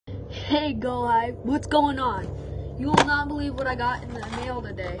Hey Go Hype, what's going on? You will not believe what I got in the mail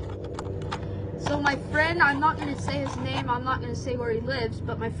today. So my friend, I'm not going to say his name, I'm not going to say where he lives,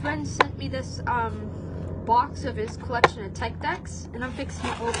 but my friend sent me this box of his collection of tech decks, and I'm fixing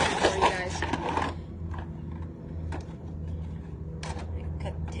to open it for you guys.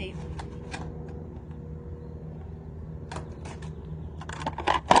 Cut the tape.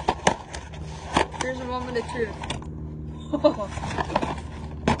 Here's a moment of truth.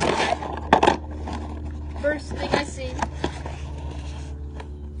 First thing I see,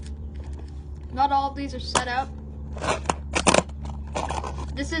 not all of these are set up.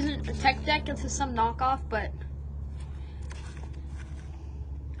 This isn't a tech deck, it's some knockoff, but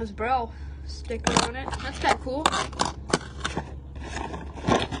there's a Braille sticker on it. That's kind of cool.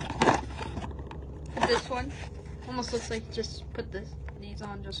 This one almost looks like just put these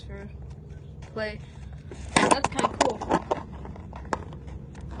on just for play. That's kind of cool.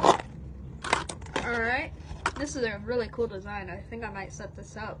 Alright, this is a really cool design. I think I might set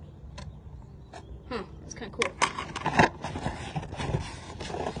this up. That's kind of cool.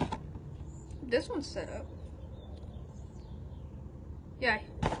 This one's set up. Yeah,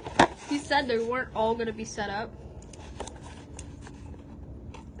 he said they weren't all going to be set up.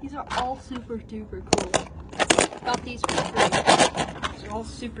 These are all super duper cool. Got these for free. These are all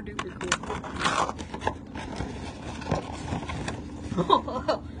super duper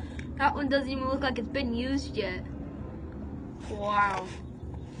cool. That one doesn't even look like it's been used yet. Wow.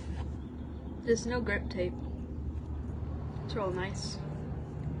 There's no grip tape. It's real nice.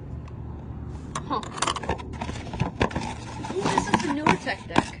 Ooh, this is a newer tech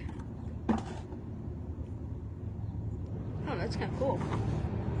deck. Oh, that's kind of cool.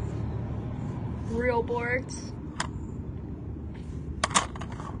 Real boards.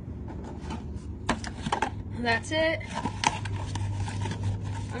 That's it.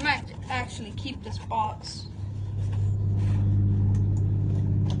 I might actually keep this box.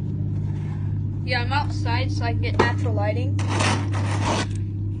 Yeah, I'm outside so I can get natural lighting.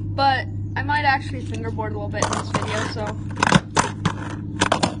 But I might actually fingerboard a little bit in this video, so.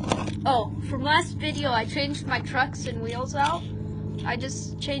 Oh, from last video I changed my trucks and wheels out. I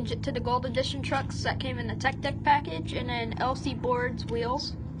just changed it to the Gold Edition trucks that came in the Tech Deck package, and then LC Boards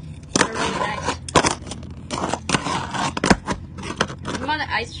wheels. They're really nice. I'm on an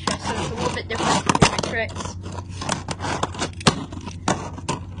ice trick, so it's a little bit different from my tricks.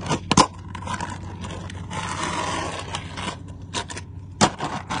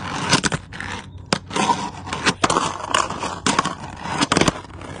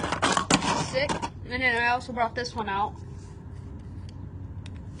 Sick. And then I also brought this one out.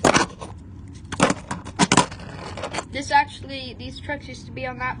 These trucks used to be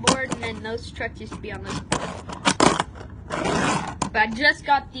on that board, and then those trucks used to be on this board. But I just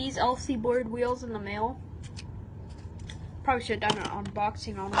got these LC board wheels in the mail. Probably should have done an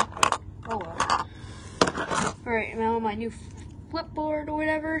unboxing on them. Oh well. Alright, now my new flip board or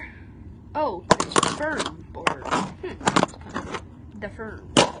whatever. Oh, it's firm board. The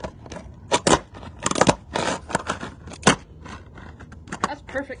firm. That's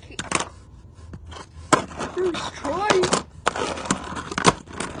perfect. First try.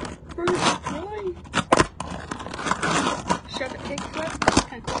 First try. Shove it, kick flip. That's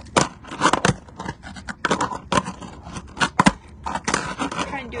kind of cool.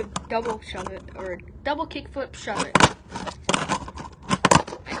 Try and do a double shove it, or a double kick flip shove it.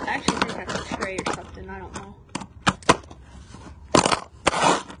 I actually think that's straight or something. I don't know.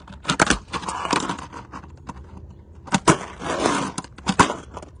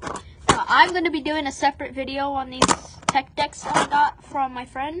 Now, I'm going to be doing a separate video on these tech decks that I got from my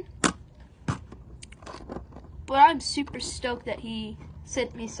friend. But I'm super stoked that he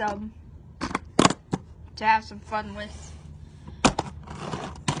sent me some to have some fun with.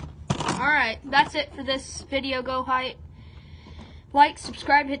 Alright, that's it for this video, Go Hype. Like,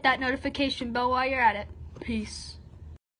 subscribe, hit that notification bell while you're at it. Peace.